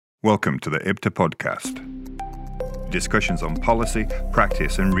Welcome to the IPDA podcast. Discussions on policy,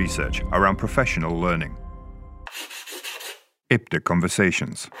 practice and research around professional learning. IPDA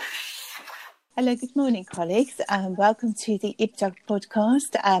Conversations. Hello, good morning, colleagues. Welcome to the IPDA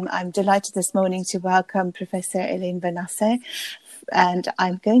podcast. I'm delighted this morning to welcome Professor Eline Vanassche, and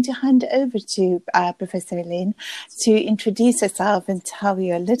I'm going to hand over to Professor Eline to introduce herself and tell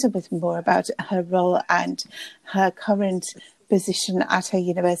you a little bit more about her role and her current position at her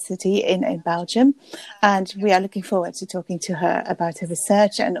university in Belgium. And we are looking forward to talking to her about her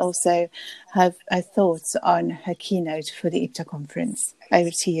research and also her thoughts on her keynote for the IPDA conference.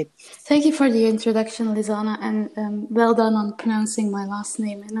 Over to you. Thank you for the introduction, Lizana, and well done on pronouncing my last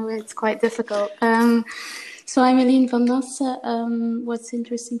name. I know it's quite difficult. So I'm Eline Vanassche. What's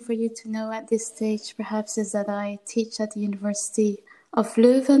interesting for you to know at this stage, perhaps, is that I teach at the University of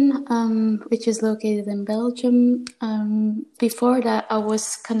Leuven, which is located in Belgium. Before that, I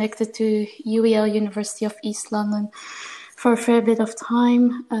was connected to UEL, University of East London, for a fair bit of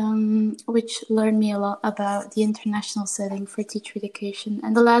time, which learned me a lot about the international setting for teacher education.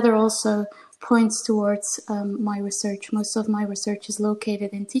 And the latter also points towards my research. Most of my research is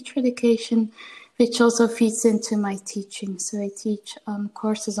located in teacher education, which also feeds into my teaching. So I teach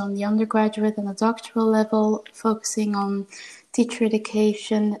courses on the undergraduate and the doctoral level, focusing on teacher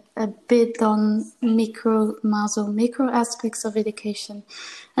education, a bit on micro aspects of education,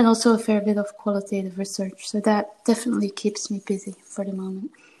 and also a fair bit of qualitative research. So that definitely keeps me busy for the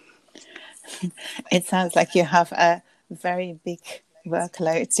moment. It sounds like you have a very big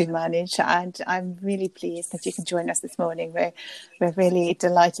workload to manage, and I'm really pleased that you can join us this morning. We're really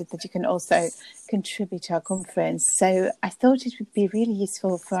delighted that you can also contribute to our conference. So I thought it would be really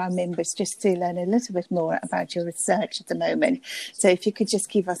useful for our members just to learn a little bit more about your research at the moment. So if you could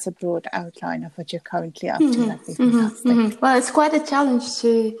just give us a broad outline of what you're currently up to, that'd be fantastic. Well, it's quite a challenge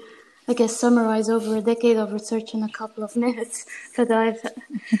to, I guess, summarize over a decade of research in a couple of minutes. But I've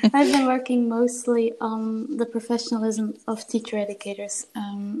been working mostly on the professionalism of teacher educators.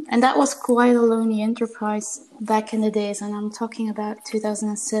 And that was quite a lonely enterprise back in the days. And I'm talking about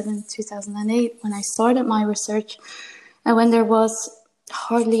 2007, 2008, when I started my research, and when there was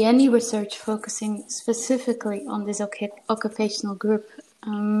hardly any research focusing specifically on this occupational group.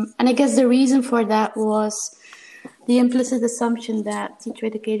 And I guess the reason for that was the implicit assumption that teacher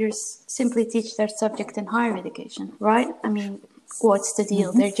educators simply teach their subject in higher education, right? I mean, what's the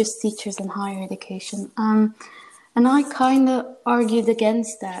deal? They're just teachers in higher education. And I kind of argued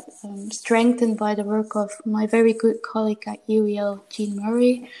against that, strengthened by the work of my very good colleague at UEL, Jean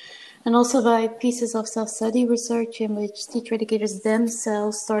Murray, and also by pieces of self-study research in which teacher educators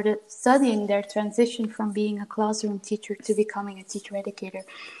themselves started studying their transition from being a classroom teacher to becoming a teacher educator.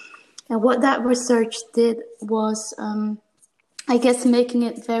 And what that research did was, I guess, making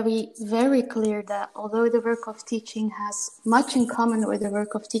it very, very clear that although the work of teaching has much in common with the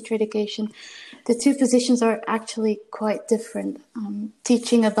work of teacher education, the two positions are actually quite different.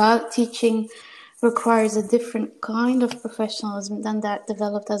 Teaching about teaching requires a different kind of professionalism than that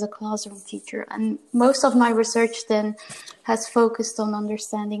developed as a classroom teacher. And most of my research then has focused on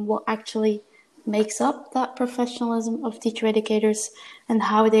understanding what actually makes up that professionalism of teacher educators and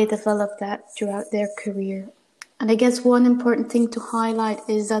how they develop that throughout their career. And I guess one important thing to highlight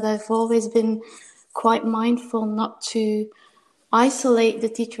is that I've always been quite mindful not to isolate the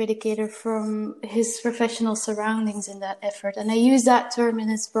teacher educator from his professional surroundings in that effort. And I use that term in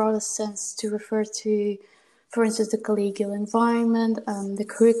its broadest sense to refer to, for instance, the collegial environment, the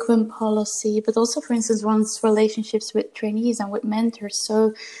curriculum policy, but also, for instance, one's relationships with trainees and with mentors.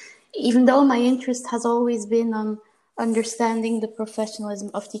 So even though my interest has always been on understanding the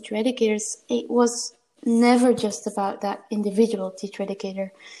professionalism of teacher educators, it was never just about that individual teacher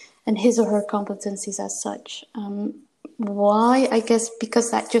educator and his or her competencies as such. Why? I guess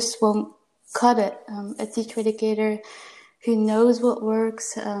because that just won't cut it. A teacher educator who knows what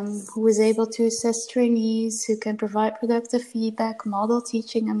works, who is able to assess trainees, who can provide productive feedback, model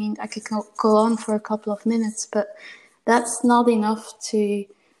teaching. I mean, I could go on for a couple of minutes, but that's not enough to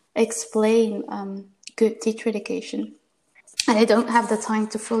explain good teacher education. And I don't have the time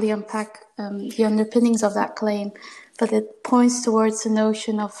to fully unpack the underpinnings of that claim, but it points towards the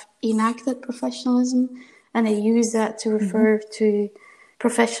notion of enacted professionalism, and I use that to refer to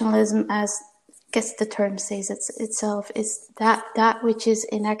professionalism as, I guess the term says itself, is that which is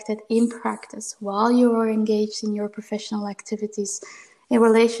enacted in practice while you are engaged in your professional activities in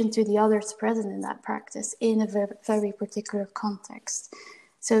relation to the others present in that practice in a very, very particular context.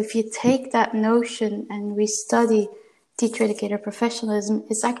 So if you take that notion and we study teacher educator professionalism,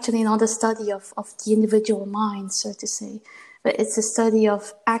 it's actually not a study of the individual mind, so to say, but it's a study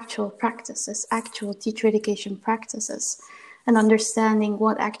of actual practices, actual teacher education practices, and understanding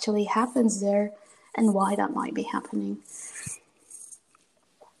what actually happens there and why that might be happening.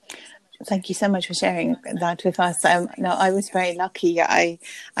 Thank you so much for sharing that with us. No, I was very lucky. I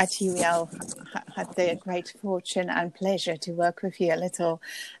at UEL had the great fortune and pleasure to work with you a little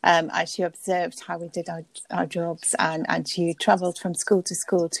as you observed how we did our jobs, and you travelled from school to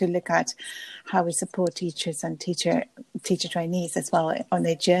school to look at how we support teachers and teacher trainees as well on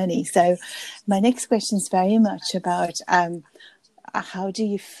their journey. So my next question is very much about how do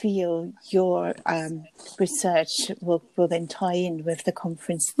you feel your research will then tie in with the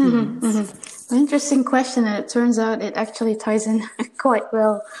conference themes? Interesting question, and it turns out it actually ties in quite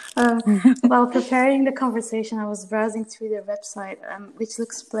well. While preparing the conversation, I was browsing through their website, which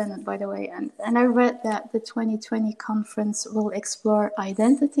looks splendid, by the way, and I read that the 2020 conference will explore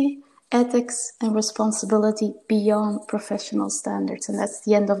identity, ethics, and responsibility beyond professional standards, and that's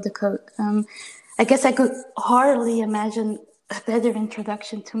the end of the quote. I guess I could hardly imagine a better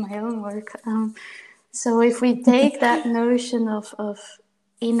introduction to my own work. So if we take that notion of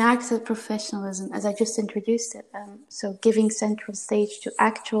enacted professionalism, as I just introduced it, so giving central stage to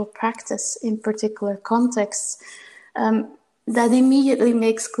actual practice in particular contexts, that immediately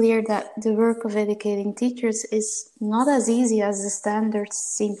makes clear that the work of educating teachers is not as easy as the standards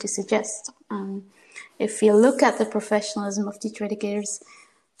seem to suggest. If you look at the professionalism of teacher educators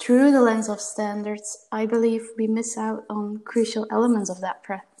through the lens of standards, I believe we miss out on crucial elements of that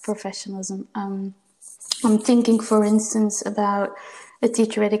professionalism. I'm thinking, for instance, about a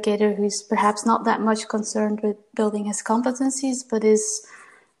teacher educator who's perhaps not that much concerned with building his competencies, but is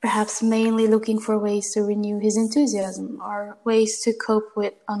perhaps mainly looking for ways to renew his enthusiasm or ways to cope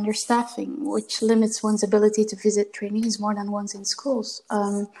with understaffing, which limits one's ability to visit trainees more than once in schools.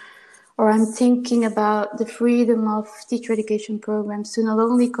 Or I'm thinking about the freedom of teacher education programs to not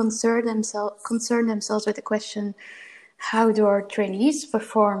only concern themselves with the question, how do our trainees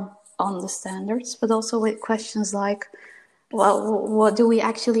perform on the standards, but also with questions like, well, what do we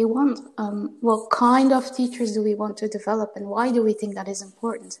actually want? What kind of teachers do we want to develop, and why do we think that is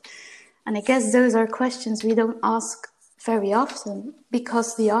important? And I guess those are questions we don't ask very often,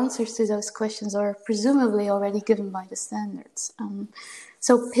 because the answers to those questions are presumably already given by the standards.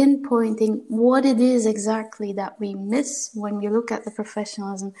 So pinpointing what it is exactly that we miss when we look at the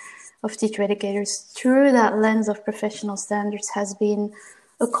professionalism of teacher educators through that lens of professional standards has been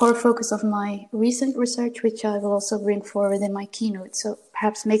a core focus of my recent research, which I will also bring forward in my keynote. So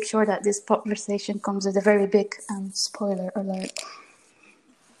perhaps make sure that this conversation comes with a very big spoiler alert.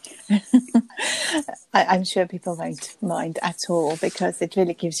 I'm sure people won't mind at all, because it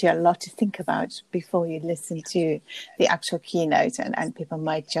really gives you a lot to think about before you listen to the actual keynote, and people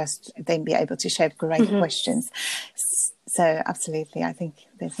might just then be able to shape great questions. So absolutely, I think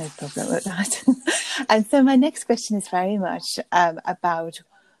there's no problem with that. And so my next question is very much about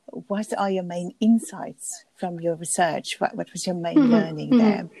what are your main insights from your research? What was your main learning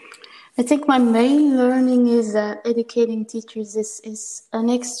there? I think my main learning is that educating teachers is an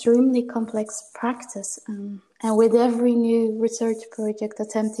extremely complex practice. And with every new research project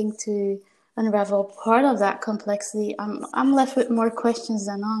attempting to unravel part of that complexity, I'm left with more questions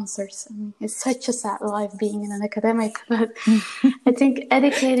than answers. It's such a sad life being an academic, but I think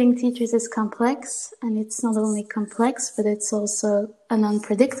educating teachers is complex, and it's not only complex, but it's also an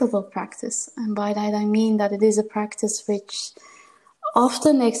unpredictable practice. And by that I mean that it is a practice which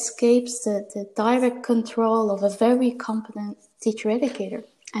often escapes the direct control of a very competent teacher educator.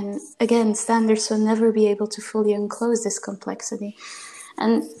 And again, standards will never be able to fully enclose this complexity.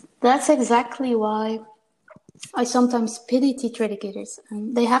 And that's exactly why I sometimes pity teacher educators.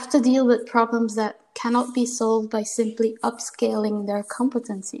 They have to deal with problems that cannot be solved by simply upscaling their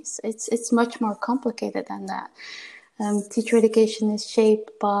competencies. It's much more complicated than that. Teacher education is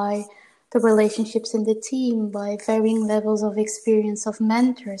shaped by the relationships in the team, by varying levels of experience of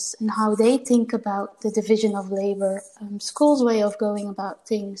mentors and how they think about the division of labor, schools' way of going about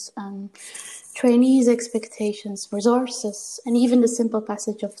things, trainees' expectations, resources, and even the simple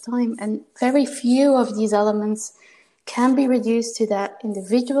passage of time. And very few of these elements can be reduced to that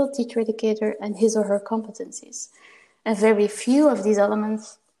individual teacher educator and his or her competencies. And very few of these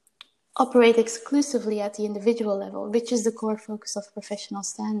elements operate exclusively at the individual level, which is the core focus of professional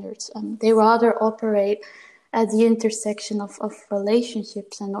standards. They rather operate at the intersection of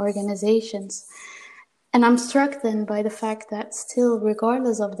relationships and organizations. And I'm struck then by the fact that still,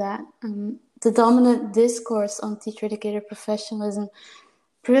 regardless of that, the dominant discourse on teacher educator professionalism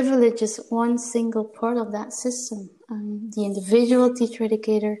privileges one single part of that system, the individual teacher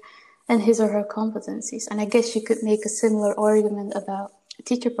educator, and his or her competencies. And I guess you could make a similar argument about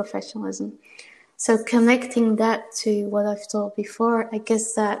teacher professionalism. So connecting that to what I've told before, I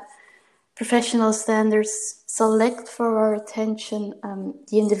guess that professional standards select for our attention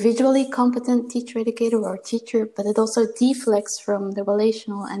the individually competent teacher educator or teacher, but it also deflects from the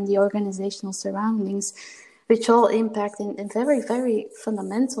relational and the organizational surroundings, which all impact in very, very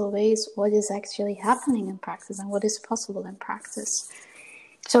fundamental ways what is actually happening in practice and what is possible in practice.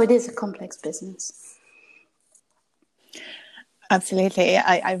 So it is a complex business. Absolutely.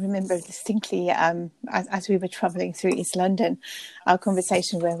 I remember distinctly as we were travelling through East London, our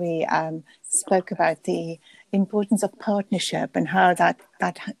conversation where we spoke about the importance of partnership and how that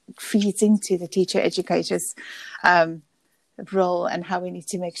feeds into the teacher educators role, and how we need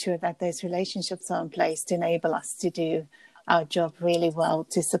to make sure that those relationships are in place to enable us to do our job really well,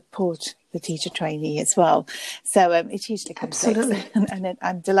 to support the teacher trainee as well. So it's hugely complex. Absolutely. And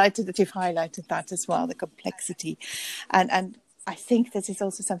I'm delighted that you've highlighted that as well, the complexity. And I think this is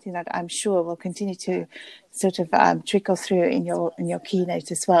also something that I'm sure will continue to sort of trickle through in your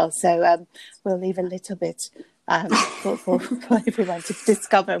keynote as well. So we'll leave a little bit for everyone to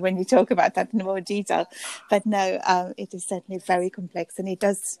discover when you talk about that in more detail. But no, it is certainly very complex, and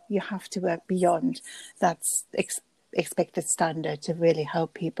you have to work beyond that expected standard to really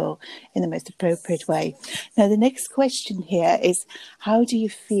help people in the most appropriate way. Now, the next question here is, how do you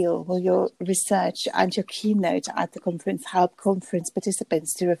feel will your research and your keynote at the conference help conference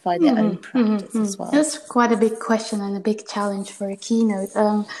participants to refine their own practice as well? That's quite a big question and a big challenge for a keynote.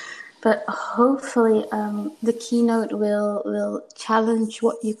 But hopefully the keynote will challenge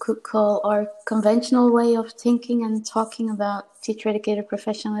what you could call our conventional way of thinking and talking about teacher-educator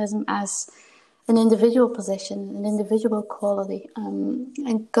professionalism as an individual position, an individual quality.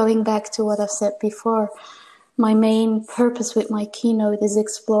 And going back to what I've said before, my main purpose with my keynote is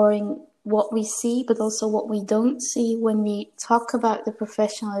exploring what we see, but also what we don't see when we talk about the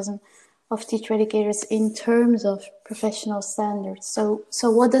professionalism of teacher educators in terms of professional standards. So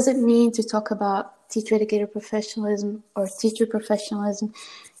what does it mean to talk about teacher educator professionalism or teacher professionalism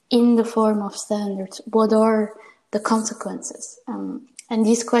in the form of standards? What are the consequences? And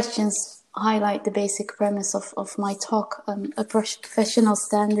these questions highlight the basic premise of my talk. A professional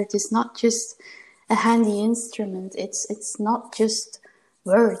standard is not just a handy instrument. It's not just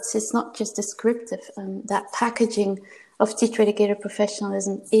words. It's not just descriptive. That packaging of teacher educator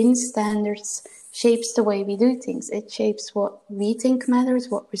professionalism in standards shapes the way we do things. It shapes what we think matters,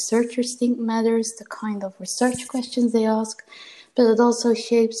 what researchers think matters, the kind of research questions they ask. But it also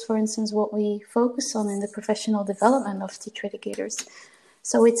shapes, for instance, what we focus on in the professional development of teacher educators.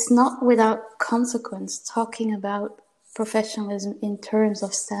 So it's not without consequence talking about professionalism in terms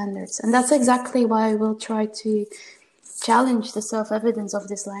of standards. And that's exactly why I will try to challenge the self-evidence of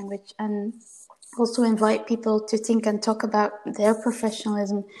this language and also invite people to think and talk about their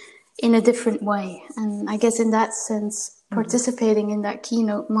professionalism in a different way. And I guess in that sense, participating in that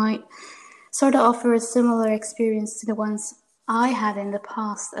keynote might sort of offer a similar experience to the ones I had in the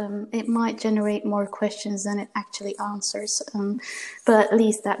past. It might generate more questions than it actually answers, but at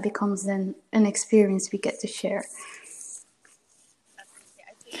least that becomes then an experience we get to share.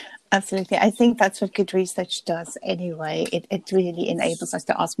 Absolutely. I think that's what good research does anyway. It really enables us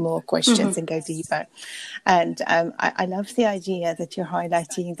to ask more questions and go deeper. And I love the idea that you're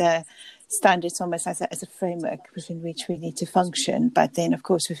highlighting the standards almost as a framework within which we need to function. But then, of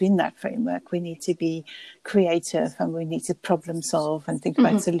course, within that framework, we need to be creative and we need to problem solve and think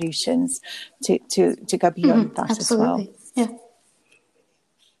about solutions to go beyond that Absolutely. as well. Yeah.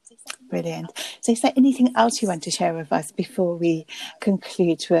 Brilliant. So is there anything else you want to share with us before we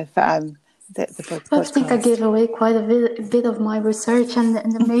conclude with the podcast? I think I gave away quite a bit of my research and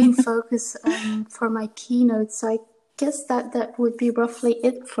the main focus for my keynote. So I guess that would be roughly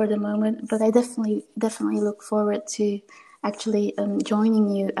it for the moment. But I definitely look forward to actually joining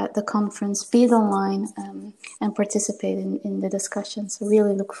you at the conference, be it online, and participate in the discussion. So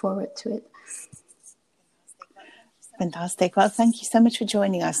really look forward to it. Fantastic. Well, thank you so much for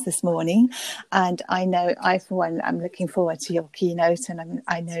joining us this morning. And I know I, for one, am looking forward to your keynote, and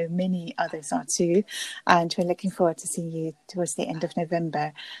I know many others are too. And we're looking forward to seeing you towards the end of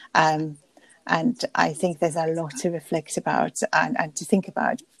November. And I think there's a lot to reflect about and to think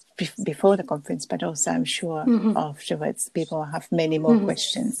about before the conference, but also I'm sure afterwards people will have many more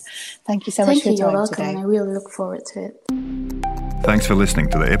questions. Thank you so much for your time You're welcome. today. I really look forward to it. Thanks for listening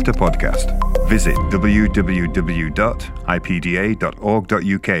to the IPDA podcast. Visit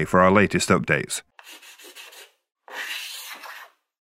www.ipda.org.uk for our latest updates.